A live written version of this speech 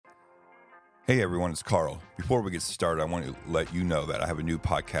Hey everyone, it's Carl. Before we get started, I want to let you know that I have a new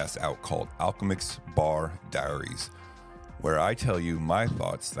podcast out called Alchemix Bar Diaries, where I tell you my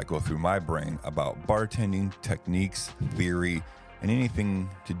thoughts that go through my brain about bartending, techniques, theory, and anything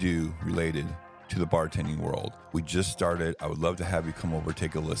to do related to the bartending world. We just started. I would love to have you come over,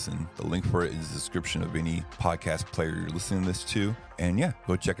 take a listen. The link for it is in the description of any podcast player you're listening to this to. And yeah,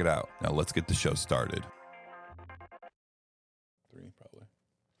 go check it out. Now let's get the show started. 3, probably.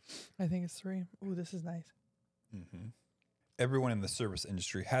 I think it's 3. Ooh, this is nice. Mm-hmm. Everyone in the service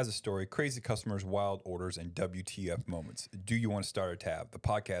industry has a story, crazy customers, wild orders, and WTF moments. Do you want to start a tab? The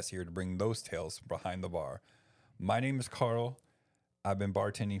podcast here to bring those tales behind the bar. My name is Carl. I've been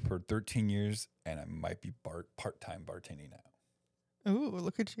bartending for 13 years, and I might be part-time bartending now. Ooh,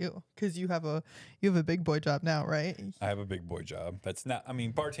 look at you. Because you have a big boy job now, right? I have a big boy job. That's not, I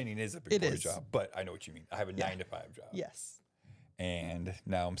mean, bartending is a big boy job, but I know what you mean. I have a 9-to-5 job. Yes. And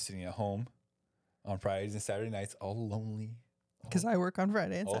now I'm sitting at home on Fridays and Saturday nights, all lonely. Because I work on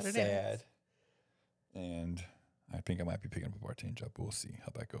Friday and all Saturday. Sad. And I think I might be picking up a bartending job. We'll see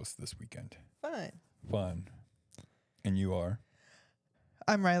how that goes this weekend. Fun. And you are?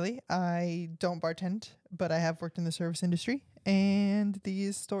 I'm Riley. I don't bartend, but I have worked in the service industry. And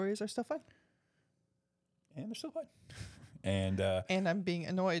these stories are still fun. And they're still fun. And I'm being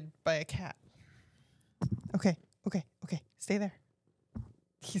annoyed by a cat. Okay. Stay there.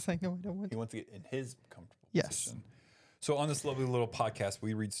 He's like, no, I don't want to. He wants to get in his comfortable Yes. position. So on this lovely little podcast,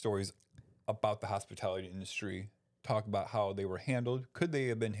 we read stories about the hospitality industry, talk about how they were handled. Could they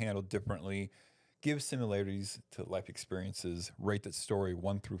have been handled differently? Give similarities to life experiences. Rate that story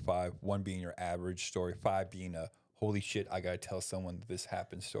 1 through 5, 1 being your average story, 5 being a holy shit, I got to tell someone that this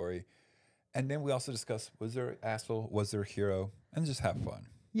happened story. And then we also discuss, was there an asshole? Was there a hero? And just have fun.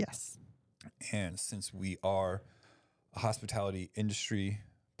 Yes. And since we are a hospitality industry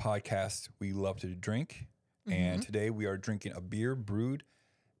podcast, we love to drink. Mm-hmm. And today we are drinking a beer brewed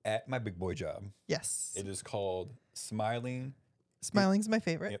at my big boy job. Yes. It is called Smiling. Smiling's my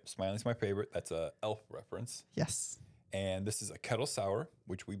favorite. Yep, Smiling's my favorite. That's a Elf reference. Yes. And this is a kettle sour,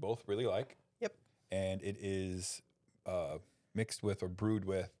 which we both really like. Yep. And it is mixed with or brewed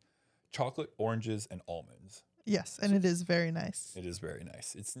with chocolate, oranges, and almonds. Yes, and it is very nice. It is very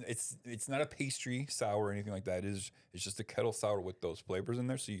nice. It's not a pastry sour or anything like that. It's just a kettle sour with those flavors in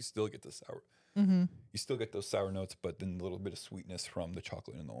there, so you still get the sour. Mm-hmm. You still get those sour notes, but then a little bit of sweetness from the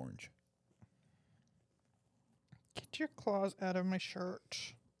chocolate and the orange. Get your claws out of my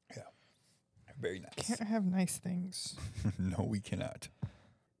shirt. Yeah, very nice. Can't have nice things. No, we cannot.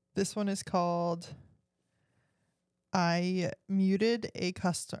 This one is called I muted a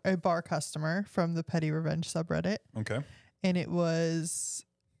bar customer from the Petty Revenge subreddit. Okay. And it was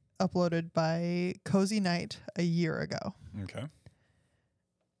uploaded by Cozy Night a year ago. Okay.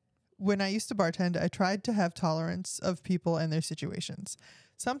 When I used to bartend, I tried to have tolerance of people and their situations.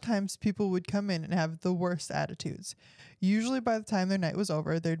 Sometimes people would come in and have the worst attitudes. Usually by the time their night was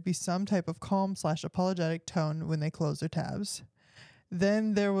over, there'd be some type of calm/apologetic tone when they closed their tabs.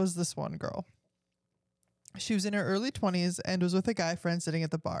 Then there was this one girl. She was in her early 20s and was with a guy friend sitting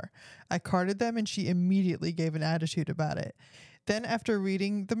at the bar. I carded them and she immediately gave an attitude about it. Then after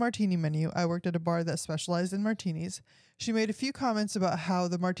reading the martini menu, I worked at a bar that specialized in martinis. She made a few comments about how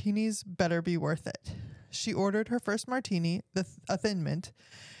the martinis better be worth it. She ordered her first martini, a thin mint.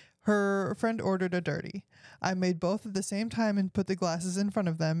 Her friend ordered a dirty. I made both at the same time and put the glasses in front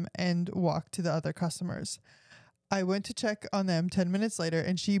of them and walked to the other customers. I went to check on them 10 minutes later,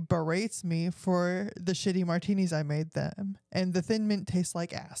 and she berates me for the shitty martinis I made them. And the thin mint tastes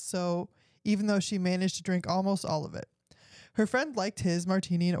like ass, so even though she managed to drink almost all of it. Her friend liked his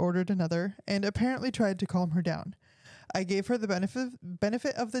martini and ordered another, and apparently tried to calm her down. I gave her the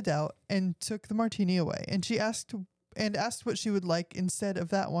benefit of the doubt and took the martini away, and she asked what she would like instead of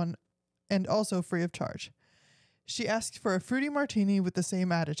that one, and also free of charge. She asked for a fruity martini with the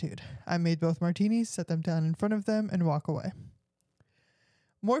same attitude. I made both martinis, set them down in front of them, and walk away.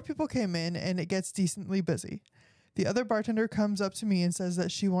 More people came in, and it gets decently busy. The other bartender comes up to me and says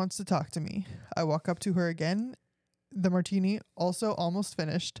that she wants to talk to me. I walk up to her again. The martini, also almost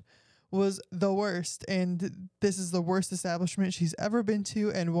finished, was the worst, and this is the worst establishment she's ever been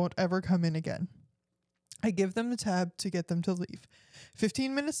to and won't ever come in again. I give them the tab to get them to leave.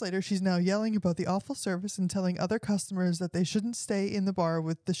 15 minutes later, she's now yelling about the awful service and telling other customers that they shouldn't stay in the bar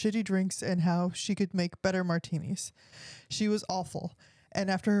with the shitty drinks and how she could make better martinis. She was awful.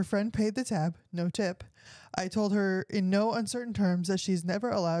 And after her friend paid the tab, no tip, I told her in no uncertain terms that she's never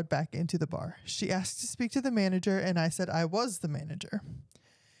allowed back into the bar. She asked to speak to the manager, and I said I was the manager.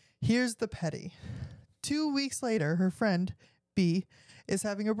 Here's the petty. 2 weeks later, her friend, B, is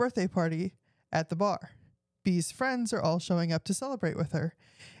having a birthday party at the bar. B's friends are all showing up to celebrate with her.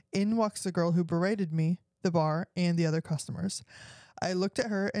 In walks the girl who berated me, the bar, and the other customers. I looked at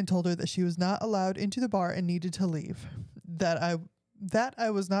her and told her that she was not allowed into the bar and needed to leave. That I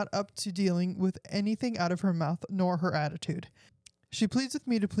was not up to dealing with anything out of her mouth nor her attitude. She pleads with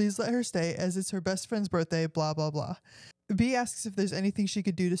me to please let her stay as it's her best friend's birthday, blah, blah, blah. B asks if there's anything she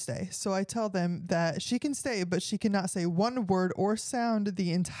could do to stay, so I tell them that she can stay, but she cannot say one word or sound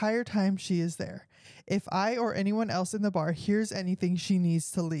the entire time she is there. If I or anyone else in the bar hears anything, she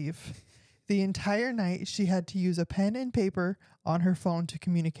needs to leave. The entire night, she had to use a pen and paper on her phone to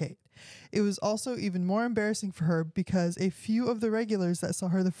communicate. It was also even more embarrassing for her because a few of the regulars that saw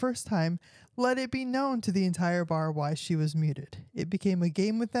her the first time let it be known to the entire bar why she was muted. It became a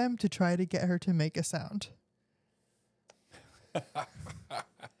game with them to try to get her to make a sound.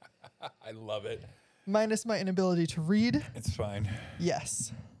 I love it. Minus my inability to read. It's fine.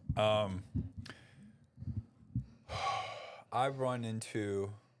 Yes. I've run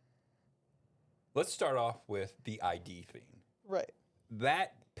into... Let's start off with the ID thing. Right.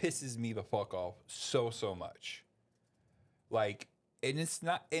 That pisses me the fuck off so much. Like, and it's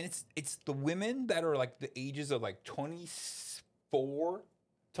not, and it's the women that are like the ages of like 24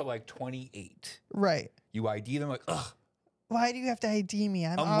 to like 28. Right. You ID them like, ugh. Why do you have to ID me?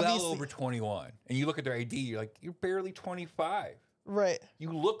 I'm well over 21. And you look at their ID, you're like, you're barely 25. Right.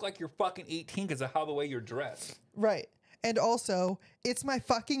 You look like you're fucking 18 because of how the way you're dressed. Right. And also, it's my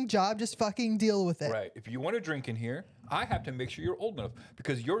fucking job. Just fucking deal with it. Right. If you want to drink in here, I have to make sure you're old enough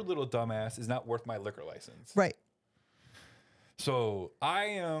because your little dumbass is not worth my liquor license. Right. So I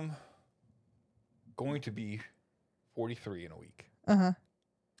am going to be 43 in a week. Uh-huh.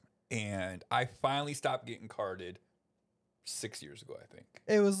 And I finally stopped getting carded 6 years ago, I think.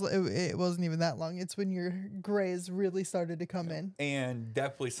 It wasn't even that long. It's when your grays really started to come in. And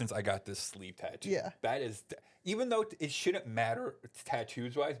definitely since I got this sleeve tattoo. Yeah. That is, even though it shouldn't matter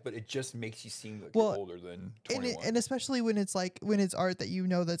tattoos wise, but it just makes you seem like you're older than 21. And especially when it's art that you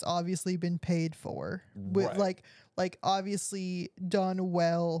know that's obviously been paid for. With like obviously done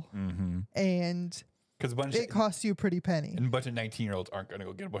well. Mm-hmm. And it costs you a pretty penny. And a bunch of 19-year-olds aren't going to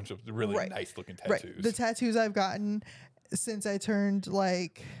go get a bunch of really nice looking tattoos. Right. The tattoos I've gotten since I turned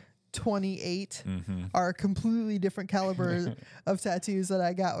like 28 are a completely different caliber of tattoos that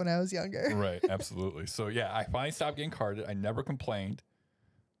I got when I was younger. Right, absolutely. So yeah, I finally stopped getting carded. I never complained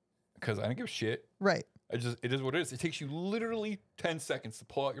because I don't give a shit. Right. It is what it is. It takes you literally 10 seconds to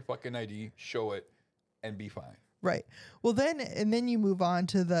pull out your fucking ID, show it, and be fine. Right. Well, then you move on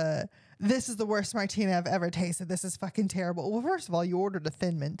to this is the worst martini I've ever tasted. This is fucking terrible. Well, first of all, you ordered a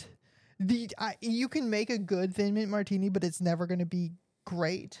Thin Mint. You can make a good Thin Mint martini, but it's never going to be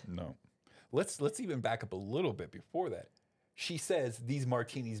great. No. Let's even back up a little bit before that. She says these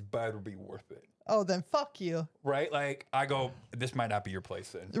martinis better be worth it. Oh, then fuck you. Right? Like, I go, this might not be your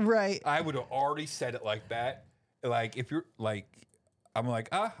place then. Right. I would have already said it like that. Like, if you're like, I'm like,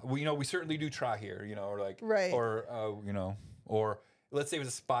 well, we certainly do try here, or like, right. Or let's say it was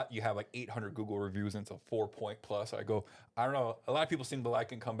a spot you have like 800 Google reviews and it's a 4-point plus. I go, I don't know. A lot of people seem to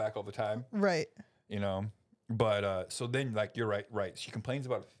like and come back all the time. Right. But so then like, you're right. She complains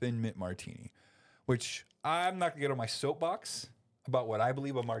about a Thin Mint martini, which I'm not gonna get on my soapbox about what I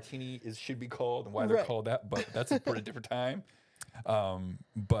believe a martini should be called and why they're called that, but that's for a different time.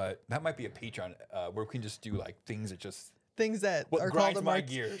 But that might be a Patreon where we can just do like things that are grinds called my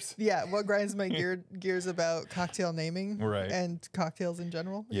gears. Yeah, what grinds my gears about cocktail naming, right, and cocktails in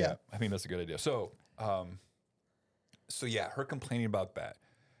general. Yeah, I think that's a good idea. So, yeah, her complaining about that.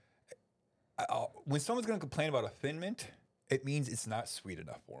 When someone's going to complain about a Thin Mint, it means it's not sweet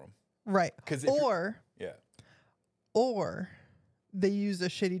enough for them. Right. Or they use a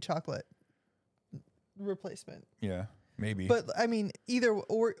shitty chocolate replacement. Yeah, maybe. But I mean, either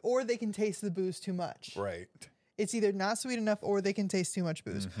or they can taste the booze too much. Right. It's either not sweet enough or they can taste too much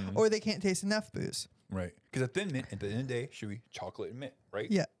booze, or they can't taste enough booze. Right. Because a Thin Mint, at the end of the day, should be chocolate and mint, right?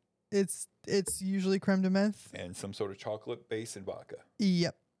 Yeah. It's usually creme de menthe. And some sort of chocolate base and vodka.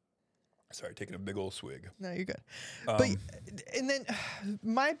 Yep. Sorry, taking a big old swig. No, you're good. And then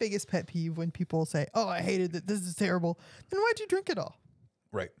my biggest pet peeve when people say, "Oh, I hated it. This is terrible." Then why'd you drink it all?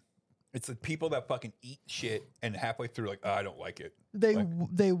 Right. It's the people that fucking eat shit and halfway through like, I don't like it.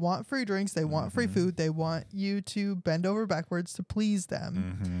 They want free drinks. They want free food. They want you to bend over backwards to please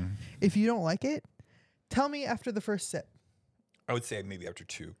them. If you don't like it, tell me after the first sip. I would say maybe after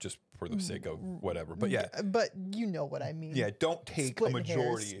 2, just for the sake of whatever. But yeah. But you know what I mean. Yeah, don't take a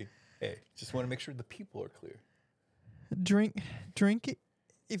majority. Hey, just want to make sure the people are clear. Drink it.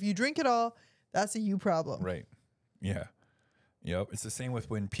 If you drink it all, that's a you problem. Right. Yeah. Yep. It's the same with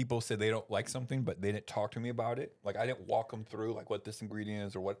when people say they don't like something, but they didn't talk to me about it. Like I didn't walk them through like what this ingredient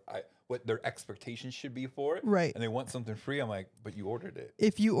is or what their expectations should be for it. Right. And they want something free. I'm like, but you ordered it.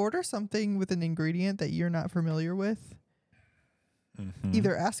 If you order something with an ingredient that you're not familiar with,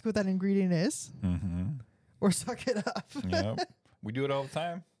 either ask what that ingredient is or suck it up. Yep. We do it all the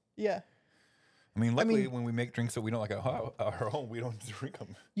time. Yeah. I mean, luckily, when we make drinks that we don't like at our home, we don't drink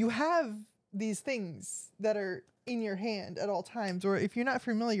them. You have these things that are in your hand at all times, or if you're not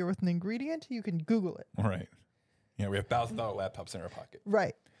familiar with an ingredient, you can Google it. Right. Yeah, we have $1,000 laptops in our pocket.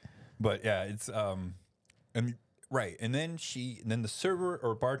 Right. But yeah, it's right. And then the server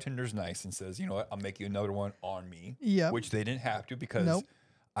or bartender's nice and says, you know what, I'll make you another one on me. Yeah. Which they didn't have to because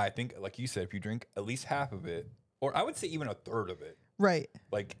I think, like you said, if you drink at least half of it, or I would say even a third of it. Right.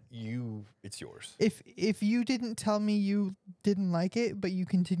 Like it's yours. If you didn't tell me you didn't like it, but you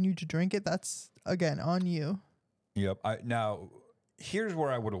continued to drink it, that's again on you. Yep. Now, here's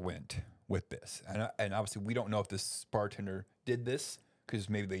where I would have went with this, and obviously we don't know if this bartender did this because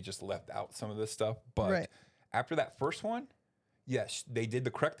maybe they just left out some of this stuff. But after that first one, yes, they did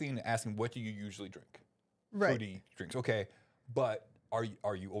the correct thing in asking, "What do you usually drink?" Right. Fruity drinks. Okay, but are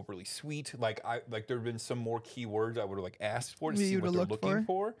you overly sweet? Like there have been some more keywords I would have like asked for to see what they're looking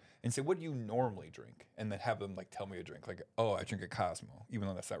for, and say, what do you normally drink? And then have them like tell me a drink. Like, oh, I drink a Cosmo, even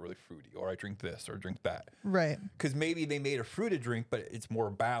though that's not really fruity, or I drink this or drink that. Right. Because maybe they made a fruited drink, but it's more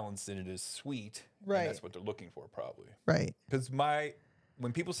balanced than it is sweet. Right. And that's what they're looking for probably. Right. Because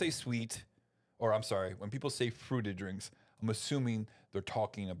when people say sweet, or I'm sorry, when people say fruited drinks, I'm assuming they're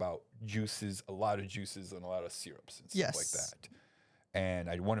talking about juices, a lot of juices and a lot of syrups and stuff like that. And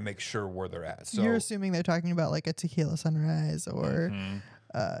I want to make sure where they're at. So you're assuming they're talking about like a tequila sunrise or,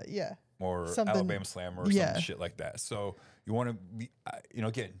 or something, Alabama Slam or some shit like that. So you want to be,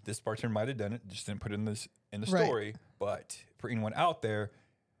 again, this bartender might have done it, just didn't put it in the story. But for anyone out there,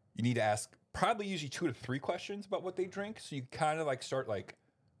 you need to ask probably usually 2 to 3 questions about what they drink. So you kind of like start like,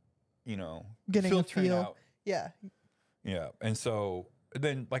 getting filtering a feel. out. Yeah. Yeah. And so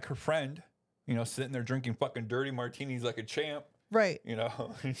then like her friend, sitting there drinking fucking dirty martinis like a champ. Right.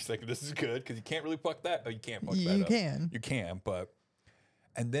 She's like, this is good because you can't really fuck that. Oh, you can't fuck that You up. can. You can, but...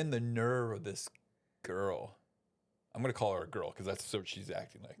 And then the nerve of this girl, I'm going to call her a girl because that's what she's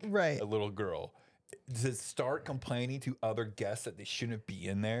acting like. Right. A little girl. To start complaining to other guests that they shouldn't be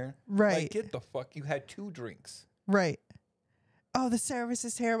in there. Right. Like, get the fuck, you had 2 drinks. Right. Oh, the service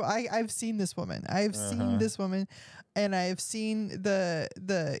is terrible. I've seen this woman. I've seen this woman, and I've seen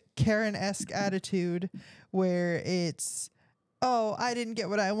the Karen-esque attitude where it's, oh, I didn't get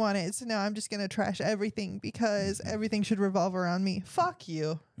what I wanted, so now I'm just going to trash everything because everything should revolve around me. Fuck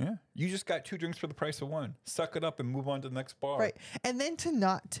you. Yeah. You just got 2 drinks for the price of 1. Suck it up and move on to the next bar. Right. And then to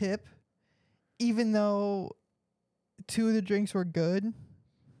not tip, even though 2 of the drinks were good.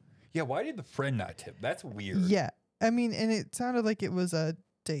 Yeah, why did the friend not tip? That's weird. Yeah. I mean, and it sounded like it was a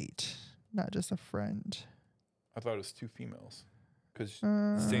date, not just a friend. I thought it was 2 females. Because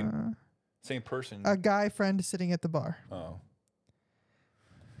same person. A guy friend sitting at the bar. Oh.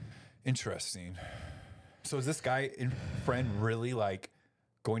 Interesting. So is this guy and friend really like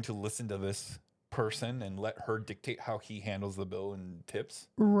going to listen to this person and let her dictate how he handles the bill and tips?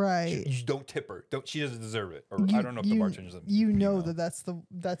 Right. You don't tip her. She doesn't deserve it. Or I don't know if the bartender's a know female. that's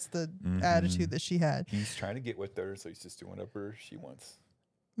the attitude that she had. He's trying to get with her, so he's just doing whatever she wants.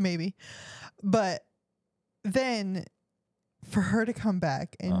 Maybe. But then for her to come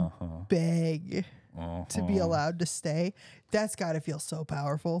back and beg to be allowed to stay, that's got to feel so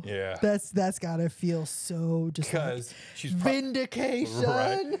powerful. Yeah. That's got to feel so just because like she's vindication.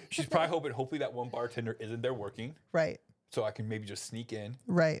 Right. She's probably hopefully that one bartender isn't there working. Right. So I can maybe just sneak in.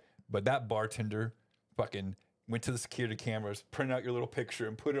 Right. But that bartender fucking went to the security cameras, print out your little picture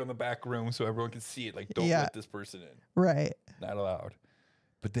and put it on the back room so everyone can see it. Like, don't let this person in. Right. Not allowed.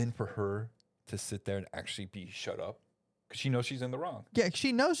 But then for her to sit there and actually be shut up, because she knows she's in the wrong. Yeah,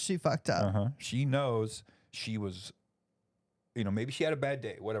 she knows she fucked up. She knows she was, maybe she had a bad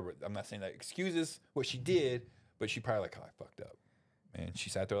day, whatever. I'm not saying that excuses what she did, but she probably like, oh, I fucked up. And she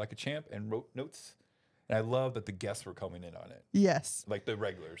sat there like a champ and wrote notes. And I love that the guests were coming in on it. Yes. Like the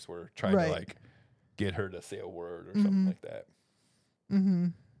regulars were trying to like get her to say a word or something like that.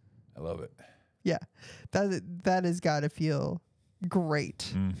 I love it. Yeah. That has got to feel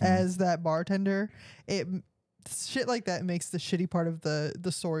great as that bartender. Shit like that makes the shitty part of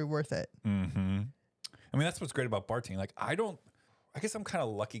the story worth it. I mean, that's what's great about bartending. Like, I guess I'm kind of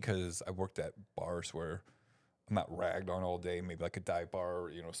lucky because I worked at bars where I'm not ragged on all day. Maybe like a dive bar,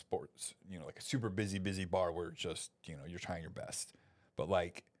 or, sports, like a super busy bar where just, you're trying your best. But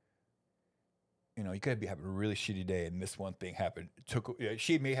like, you could be having a really shitty day and this one thing happened.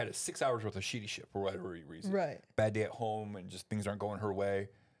 She may have had 6 hours worth of shitty shit for whatever reason. Right. Bad day at home and just things aren't going her way,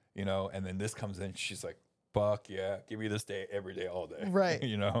 and then this comes in. She's like, fuck yeah, give me this day every day, all day. Right.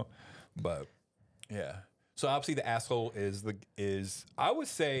 But yeah. So obviously the asshole is I would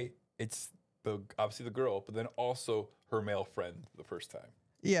say it's obviously the girl, but then also her male friend the first time.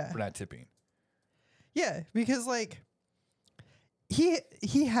 Yeah. For not tipping. Yeah, because like he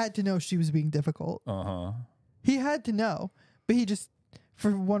had to know she was being difficult. Uh-huh. He had to know, but he just,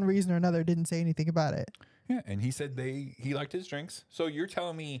 for one reason or another, didn't say anything about it. Yeah, and he said he liked his drinks. So you're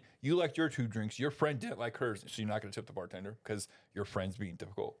telling me you liked your 2 drinks, your friend didn't like hers, so you're not going to tip the bartender because your friend's being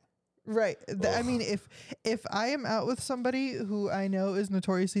difficult. Right. I mean, if I am out with somebody who I know is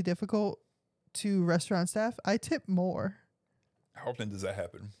notoriously difficult to restaurant staff, I tip more. How often does that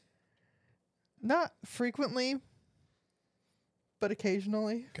happen? Not frequently, but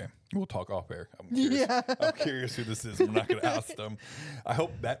occasionally. Okay, we'll talk off air. I'm curious. Yeah. I'm curious who this is. I'm not going to ask them. I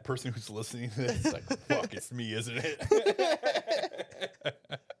hope that person who's listening to this is like, fuck, it's me, isn't it?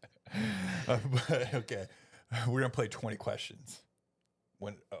 But okay, we're going to play 20 questions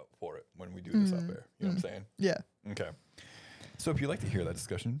when we do this up there. You know what I'm saying? Yeah. Okay. So if you'd like to hear that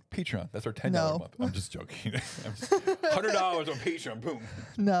discussion, Patreon. That's our $10 No. a month. I'm just joking. $100 on Patreon. Boom.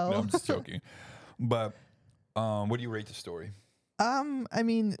 No. No, I'm just joking. But what do you rate the story? I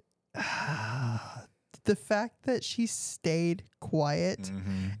mean, the fact that she stayed quiet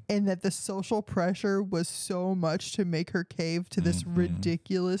and that the social pressure was so much to make her cave to this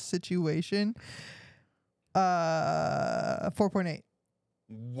ridiculous situation. 4.8.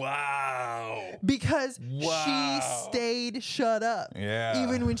 Wow. Because she stayed shut up. Yeah.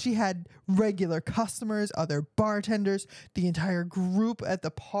 Even when she had regular customers, other bartenders, the entire group at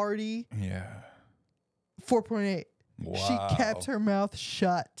the party. Yeah. 4.8. Wow. She kept her mouth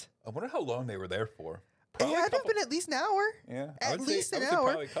shut. I wonder how long they were there for. It had to have been at least an hour. Yeah. At least an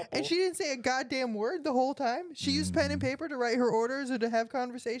hour. And she didn't say a goddamn word the whole time. She used pen and paper to write her orders or to have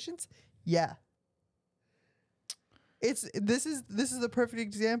conversations. Yeah. This is the perfect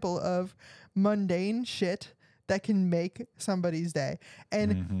example of mundane shit that can make somebody's day.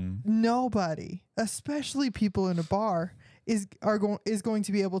 And nobody, especially people in a bar, is going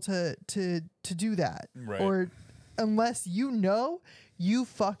to be able to do that. Right. Or unless you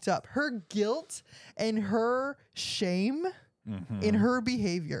fucked up. Her guilt and her shame in her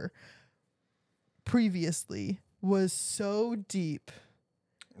behavior previously was so deep.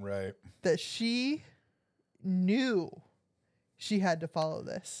 Right. That she knew she had to follow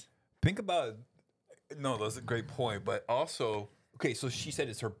this. Think about no, that's a great point. But also, okay, so she said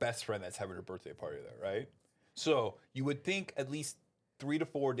it's her best friend that's having her birthday party there, right? So you would think at least 3 to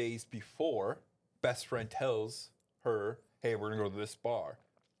 4 days before, best friend tells her, hey, we're gonna go to this bar.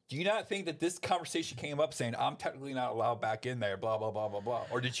 Do you not think that this conversation came up saying, I'm technically not allowed back in there, blah, blah, blah, blah, blah?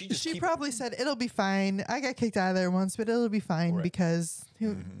 Or did she just She probably said, it'll be fine. I got kicked out of there once, but it'll be fine because...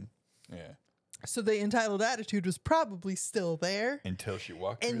 Yeah. So the entitled attitude was probably still there. Until she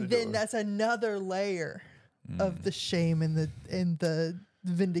walked through and the then door. that's another layer of the shame and the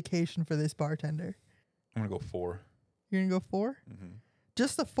vindication for this bartender. I'm going to go 4. You're going to go 4?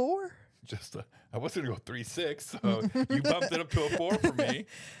 Just a 4? I was going to go 3.6, so you bumped it up to a 4 for me.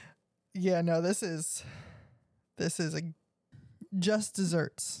 Yeah, no, this is a just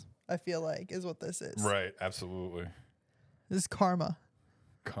desserts, I feel like, is what this is. Right, absolutely. This is karma.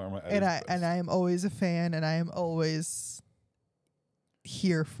 Karma. And I am always a fan, and I am always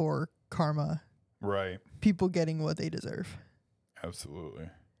here for karma. Right. People getting what they deserve. Absolutely.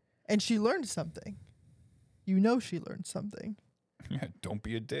 And she learned something. You know she learned something. Yeah, don't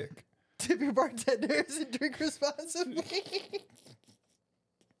be a dick. Tip your bartenders and drink responsibly.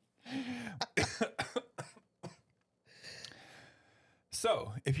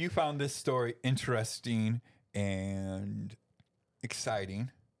 So, if you found this story interesting and exciting,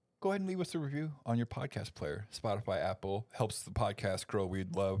 go ahead and leave us a review on your podcast player. Spotify, Apple, helps the podcast grow.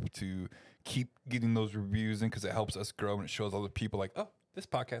 We'd love to keep getting those reviews in because it helps us grow and it shows other people like, oh, this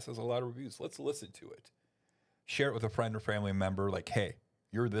podcast has a lot of reviews. Let's listen to it. Share it with a friend or family member like, hey,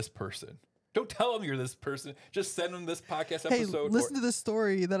 you're this person. Don't tell them you're this person. Just send them this podcast episode. Hey, listen to this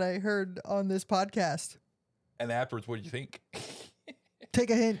story that I heard on this podcast. And afterwards, what do you think? Take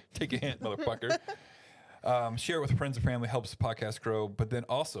a hint. Take a hint, motherfucker. Share it with friends and family. Helps the podcast grow. But then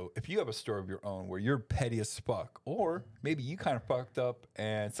also, if you have a story of your own where you're petty as fuck, or maybe you kind of fucked up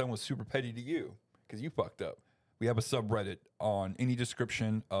and someone was super petty to you because you fucked up, we have a subreddit on any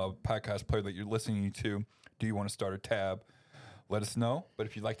description of podcast player that you're listening to. Do you want to start a tab? Let us know. But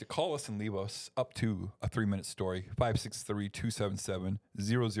if you'd like to call us and leave us up to a 3-minute story,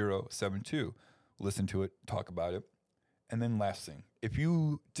 563-277-0072. listen to it, talk about it. And then last thing, if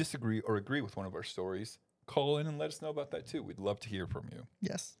you disagree or agree with one of our stories, call in and let us know about that too. We'd love to hear from you.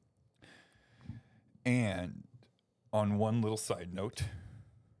 Yes. And on one little side note,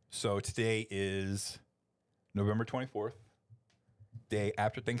 so today is November 24th, day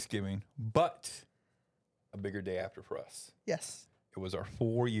after Thanksgiving, but a bigger day after for us. Yes. It was our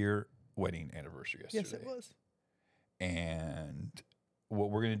 4-year wedding anniversary yesterday. Yes, it was. And what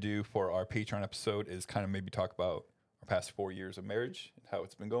we're going to do for our Patreon episode is kind of maybe talk about our past 4 years of marriage and how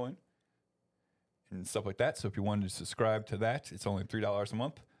it's been going and stuff like that. So if you wanted to subscribe to that, it's only $3 a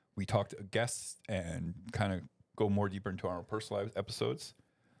month. We talk to guests and kind of go more deeper into our personalized episodes.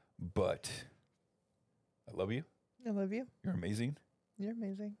 But I love you. I love you. You're amazing. You're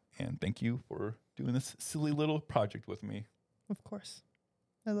amazing. And thank you for doing this silly little project with me. Of course.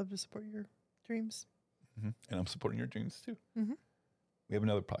 I love to support your dreams. Mm-hmm. And I'm supporting your dreams too. Mm-hmm. We have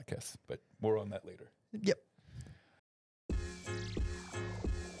another podcast, but more on that later. Yep.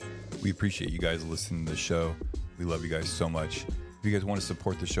 We appreciate you guys listening to the show. We love you guys so much. If you guys want to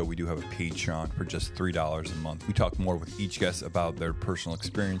support the show, we do have a Patreon for just $3 a month. We talk more with each guest about their personal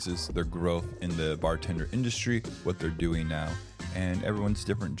experiences, their growth in the bartender industry, what they're doing now, and everyone's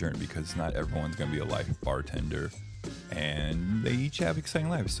different journey because not everyone's going to be a life bartender, and they each have exciting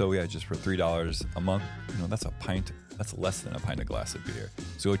lives. So yeah, just for $3 a month, that's a pint. That's less than a pint of glass of beer.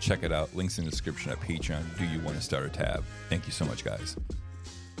 So go check it out. Links in the description at Patreon. Do you want to start a tab? Thank you so much, guys.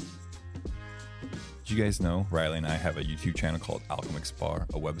 Did you guys know Riley and I have a YouTube channel called Alchemix Bar,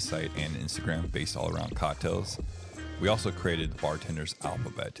 a website and Instagram based all around cocktails? We also created the Bartender's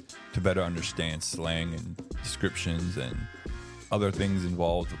Alphabet to better understand slang and descriptions and other things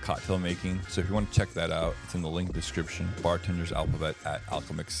involved with cocktail making. So if you want to check that out, it's in the link description, Bartender's Alphabet at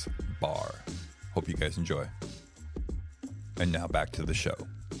Alchemix Bar. Hope you guys enjoy. And now back to the show.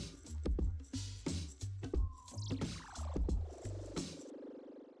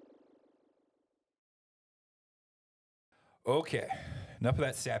 Okay, enough of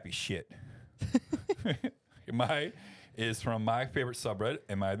that sappy shit. Mine is from my favorite subreddit,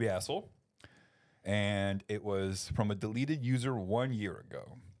 Am I the Asshole? And it was from a deleted user 1 year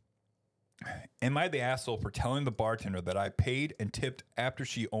ago. Am I the asshole for telling the bartender that I paid and tipped after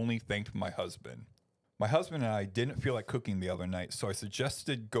she only thanked my husband? My husband and I didn't feel like cooking the other night, so I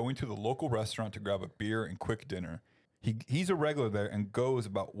suggested going to the local restaurant to grab a beer and quick dinner. He's a regular there and goes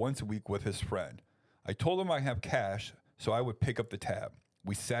about once a week with his friend. I told him I have cash, so I would pick up the tab.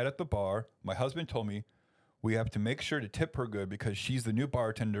 We sat at the bar. My husband told me we have to make sure to tip her good because she's the new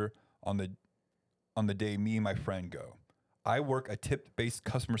bartender on the day me and my friend go. I work a tip-based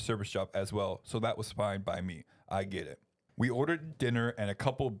customer service job as well, so that was fine by me. I get it. We ordered dinner and a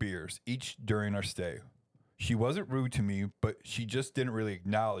couple beers, each during our stay. She wasn't rude to me, but she just didn't really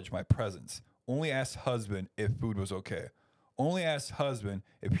acknowledge my presence. Only asked husband if food was okay. Only asked husband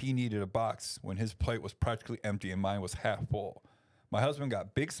if he needed a box when his plate was practically empty and mine was half full. My husband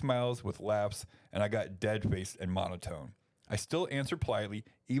got big smiles with laughs, and I got dead-faced and monotone. I still answered politely,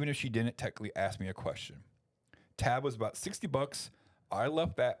 even if she didn't technically ask me a question. Tab was about $60. I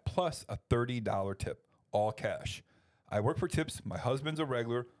left that plus a $30 tip, all cash. I work for tips. My husband's a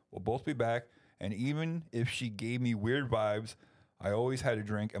regular. We'll both be back. And even if she gave me weird vibes, I always had a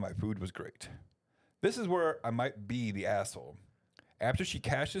drink and my food was great. This is where I might be the asshole. After she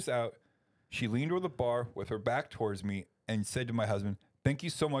cashed us out, she leaned over the bar with her back towards me and said to my husband, "Thank you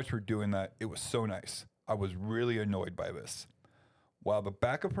so much for doing that. It was so nice." I was really annoyed by this. While the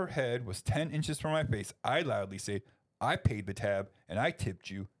back of her head was 10 inches from my face, I loudly said, "I paid the tab and I tipped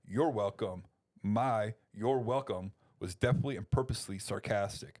you. You're welcome." "You're welcome" was definitely and purposely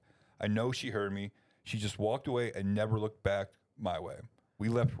sarcastic. I know she heard me. She just walked away and never looked back my way. We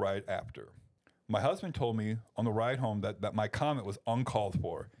left right after. My husband told me on the ride home that my comment was uncalled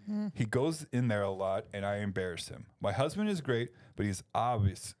for. He goes in there a lot and I embarrassed him. My husband is great, but he's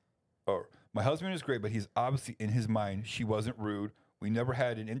obviously in his mind she wasn't rude. We never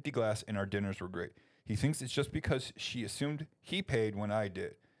had an empty glass and our dinners were great. He thinks it's just because she assumed he paid when I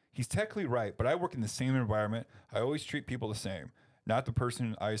did. He's technically right, but I work in the same environment. I always treat people the same, not the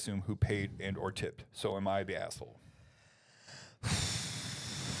person I assume who paid and or tipped. So am I the asshole?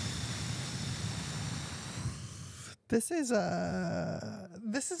 This is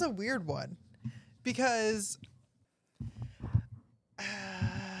a weird one because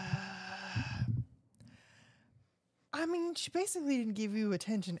I mean, she basically didn't give you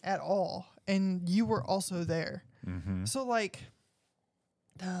attention at all, and you were also there. Mm-hmm. So, like,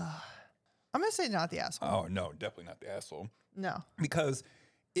 I'm going to say not the asshole. Oh, no, definitely not the asshole. No. Because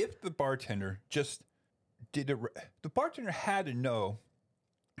if the bartender just did it, the bartender had to know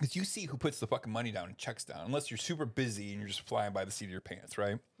because you see who puts the fucking money down and checks down, unless you're super busy and you're just flying by the seat of your pants,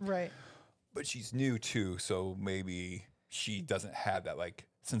 right? Right. But she's new too, so maybe she doesn't have that like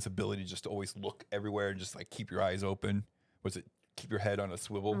sensibility just to always look everywhere and just like keep your eyes open. Was it keep your head on a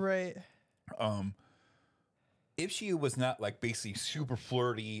swivel? Right. If she was not like basically super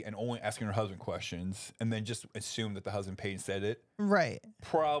flirty and only asking her husband questions and then just assume that the husband paid and said it, Right.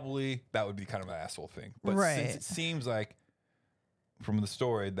 probably that would be kind of an asshole thing. But Right. since it seems like from the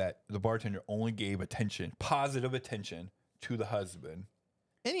story that the bartender only gave attention, positive attention to the husband,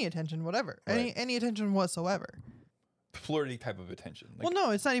 Any attention, whatever. Right. Any attention whatsoever. flirty type of attention. Like, Well,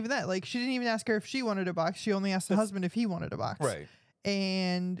 no, it's not even that. Like, she didn't even ask her if she wanted a box. She only asked the husband if he wanted a box. right.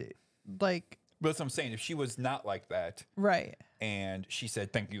 And, like, But that's what I'm saying. If she was not like that right. and she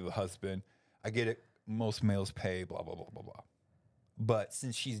said, thank you to the husband, I get it. Most males pay, blah, blah, blah, blah, blah. But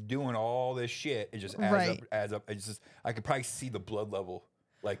since she's doing all this shit, it just Right. adds up. It's just, I could probably see the blood level,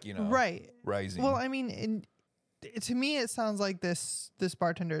 like, you know, Right. rising. Well, I mean, to me, it sounds like this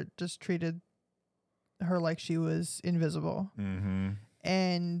bartender just treated her like she was invisible. Mm-hmm.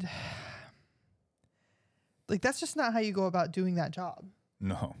 And, like, that's just not how you go about doing that job.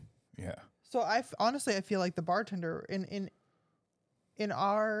 No. Yeah. So honestly, I feel like the bartender in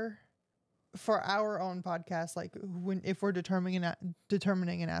our, for our own podcast, like if we're determining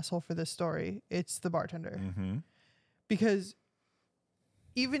an asshole for this story, it's the bartender. Mm-hmm. Because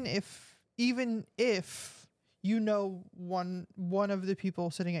even if you know one of the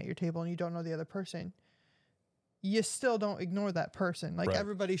people sitting at your table and you don't know the other person, you still don't ignore that person. Like, Right.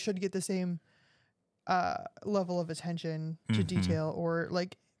 everybody should get the same level of attention to Mhm. detail, or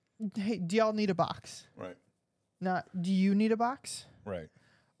like, hey, do y'all need a box? Right. Not, do you need a box? Right.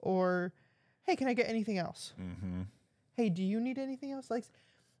 Or, hey, can I get anything else? Mm-hmm. Hey, do you need anything else? Like,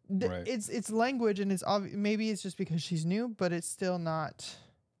 Right. it's language, and it's maybe it's just because she's new, but it's still not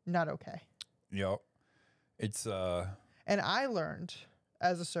okay. Yep. It's And I learned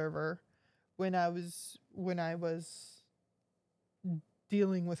as a server when I was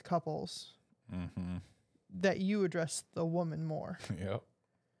dealing with couples mm-hmm. that you address the woman more, Yep.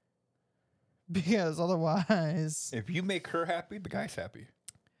 because otherwise, If you make her happy, the guy's happy.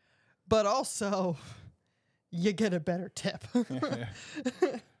 but also you get a better tip.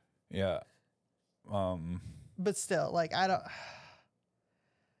 Yeah. But still, like, I don't.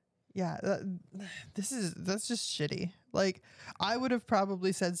 Yeah, that's just shitty. Like, I would have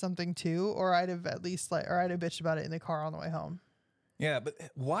probably said something too, or I'd have at least I'd have bitched about it in the car on the way home. Yeah, but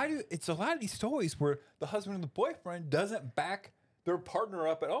why do it's a lot of these stories where the husband and the boyfriend doesn't back their partner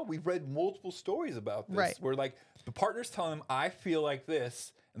up at all? We've read multiple stories about this, Right. where like the partner's telling them, "I feel like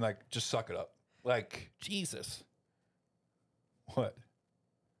this," and like, just suck it up. Like, Jesus. What?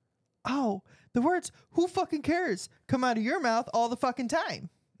 Oh, the words "who fucking cares" come out of your mouth all the fucking time.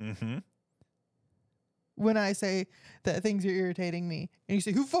 Mm-hmm. When I say that things are irritating me, and you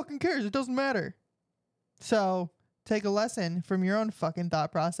say "who fucking cares," it doesn't matter. So take a lesson from your own fucking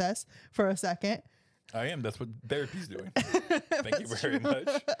thought process for a second. I am. That's what therapy's doing. Thank you very much.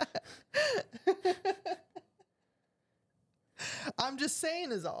 I'm just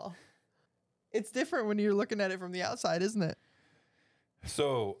saying is all. It's different when you're looking at it from the outside, isn't it?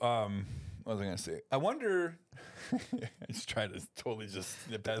 So, what was I gonna say? I wonder. I just try to totally just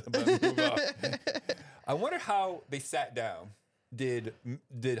snip past them and move on. I wonder how they sat down. Did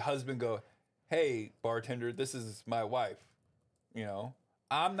husband go, "Hey, bartender, this is my wife"? You know,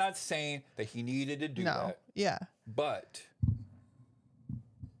 I'm not saying that he needed to do No. that, Yeah. but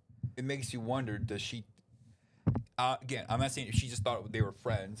it makes you wonder: does she? Again, I'm not saying if she just thought they were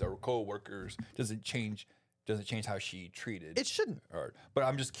friends or co-workers. Doesn't change how she treated It shouldn't. her. But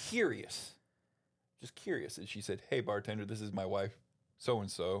I'm just curious. And she said, "Hey, bartender, this is my wife, so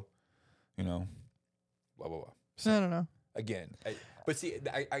and so. You know, blah blah blah." So, I don't know. again, but see,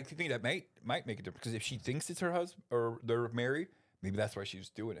 I think that might make a difference, because if she thinks it's her husband or they're married, maybe that's why she was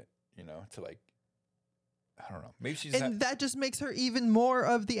doing it. You know, to like, I don't know. Maybe she's And that just makes her even more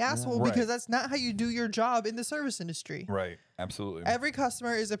of the asshole, Right. because that's not how you do your job in the service industry. right. Absolutely. Every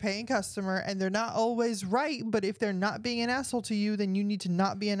customer is a paying customer, and they're not always right. But if they're not being an asshole to you, then you need to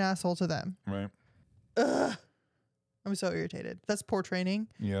not be an asshole to them. Right. Ugh. I'm so irritated. That's poor training,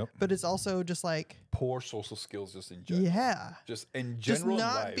 Yep. but it's also just like, Poor social skills, just in general. yeah, Just in just general. in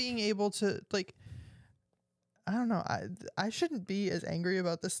not life. being able to, like, I don't know. I shouldn't be as angry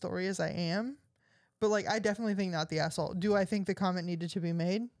about this story as I am, but like, I definitely think not the asshole. Do I think the comment needed to be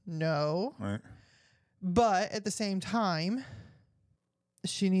made? No. Right. But at the same time,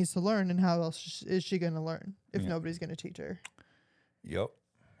 she needs to learn, and how else is she going to learn if Yeah. nobody's going to teach her? Yep.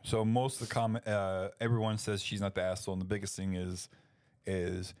 So most of the comment, everyone says she's not the asshole, and the biggest thing is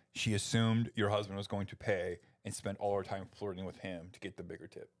is she assumed your husband was going to pay and spent all her time flirting with him to get the bigger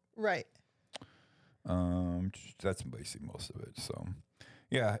tip. Right. That's basically most of it. So,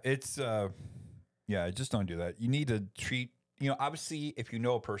 yeah, it's just don't do that. You need to treat, obviously, if you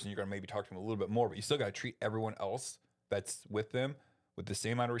know a person, you're gonna maybe talk to them a little bit more, but you still gotta treat everyone else that's with them with the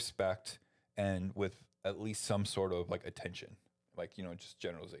same amount of respect and with at least some sort of like attention, like just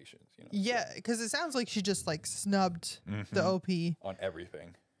generalizations. Yeah, because it sounds like she just like snubbed the OP on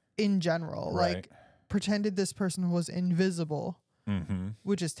everything in general, Right. like pretended this person was invisible,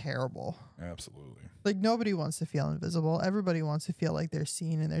 which is terrible. Absolutely. Like nobody wants to feel invisible. Everybody wants to feel like they're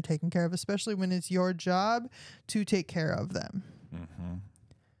seen and they're taken care of, especially when it's your job to take care of them.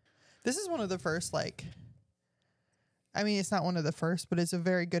 This is one of the first, it's not one of the first, but it's a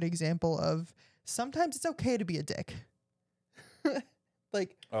very good example of sometimes it's okay to be a dick. Oh,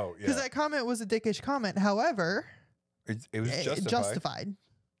 yeah. Because that comment was a dickish comment. However, it was justified. justified.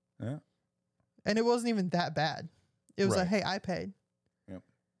 Yeah. And it wasn't even that bad. It was Right. like, hey, I paid.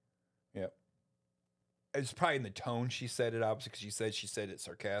 Yep. It's probably in the tone she said it, obviously, because she said it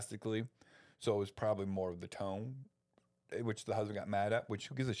sarcastically. So it was probably more of the tone, which the husband got mad at, which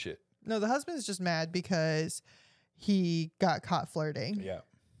who gives a shit? No, the husband's just mad because he got caught flirting. Yeah.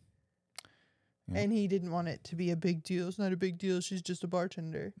 And he didn't want it to be a big deal. It's not a big deal. She's just a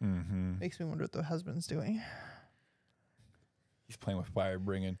bartender. Makes me wonder what the husband's doing. He's playing with fire,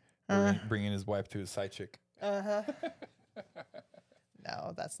 bringing his wife to his side chick. No,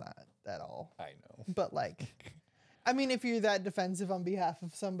 that's not at all. I know. But if you're that defensive on behalf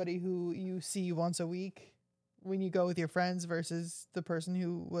of somebody who you see once a week when you go with your friends versus the person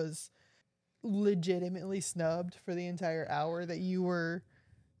who was legitimately snubbed for the entire hour that you were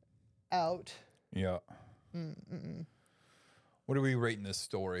out. Yeah. What are we rating this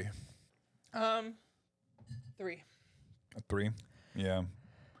story? 3. A 3? Yeah.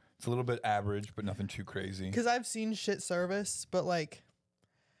 It's a little bit average, but nothing too crazy. Because I've seen shit service, but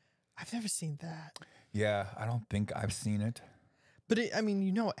I've never seen that. Yeah, I don't think I've seen it. But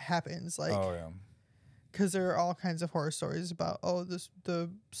what happens. Oh, yeah. Because there are all kinds of horror stories about, the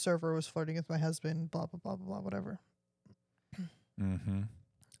server was flirting with my husband, blah, blah, blah, blah, blah, whatever.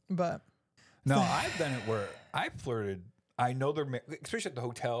 But. No, I've done it where I flirted. I know they're, especially at the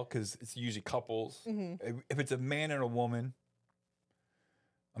hotel, because it's usually couples. If it's a man and a woman,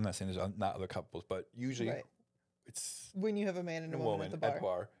 I'm not saying there's not other couples, but usually it's when you have a man and a woman at the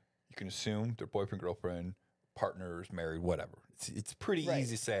bar. You can assume they're boyfriend, girlfriend, partners, married, whatever. It's pretty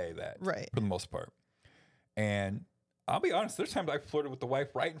easy to say that for the most part. And I'll be honest, there's times I flirted with the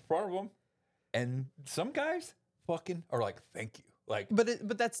wife right in front of them, and some guys fucking are like, "Thank you."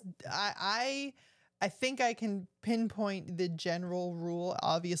 But that's I think I can pinpoint the general rule.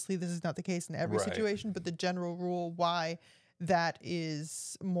 Obviously, this is not the case in every situation, but the general rule why that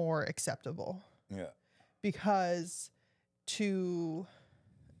is more acceptable. Yeah. Because to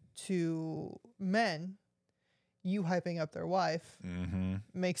men, you hyping up their wife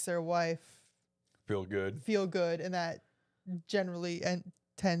makes their wife feel good, and that generally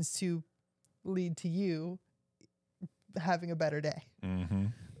tends to lead to you having a better day.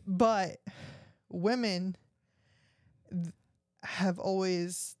 But women have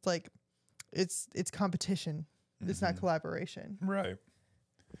always it's competition. It's not collaboration. Right.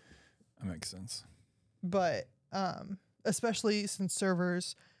 That makes sense. But especially since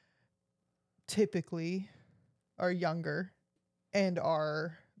servers typically are younger and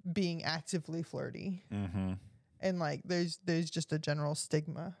are being actively flirty. And there's just a general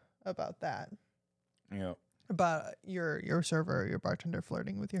stigma about that. Yeah. About your server or your bartender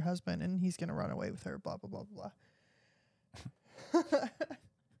flirting with your husband and he's gonna run away with her, blah blah blah blah.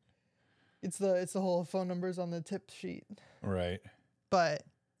 It's the whole phone numbers on the tip sheet. Right. But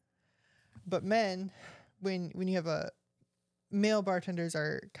men, when you have male bartenders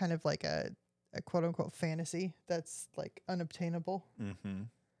are kind of like a quote unquote fantasy that's unobtainable.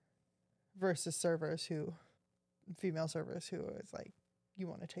 Versus female servers who is you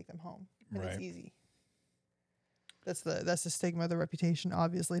want to take them home and it's easy. That's the stigma, the reputation,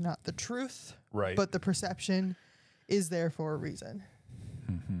 obviously not the truth. Right. But the perception is there for a reason.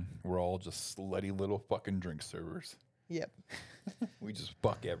 We're all just slutty little fucking drink servers. Yep. We just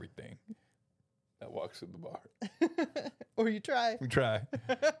fuck everything that walks through the bar. Or you try. We try.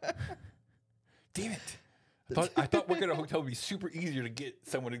 Damn it. I thought working at a hotel would be super easier to get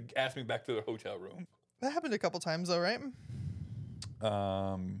someone to ask me back to their hotel room. That happened a couple times though, right?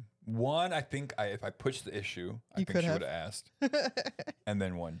 One, I think if I pushed the issue, I think she would have asked. And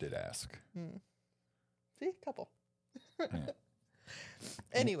then one did ask. See, couple. Yeah.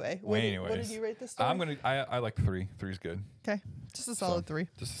 Anyway, what did you rate this story? I like 3. 3 is good. Okay, just a solid 3.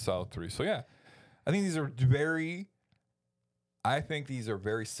 Just a solid 3. So yeah, I think these are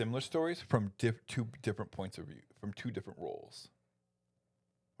very similar stories from 2 different points of view, from 2 different roles.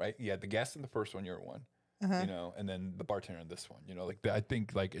 Right? You had the guest in the first one, you're one, you know, and then the bartender in this one. You know, like I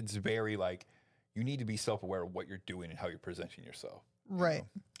think like it's very like you need to be self-aware of what you're doing and how you're presenting yourself. Right. You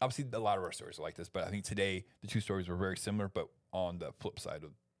know? Obviously, a lot of our stories are like this, but I think today the 2 stories were very similar, but on the flip side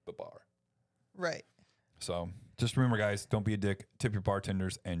of the bar. Right. So just remember, guys, don't be a dick. Tip your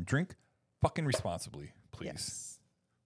bartenders and drink fucking responsibly, please. Yes.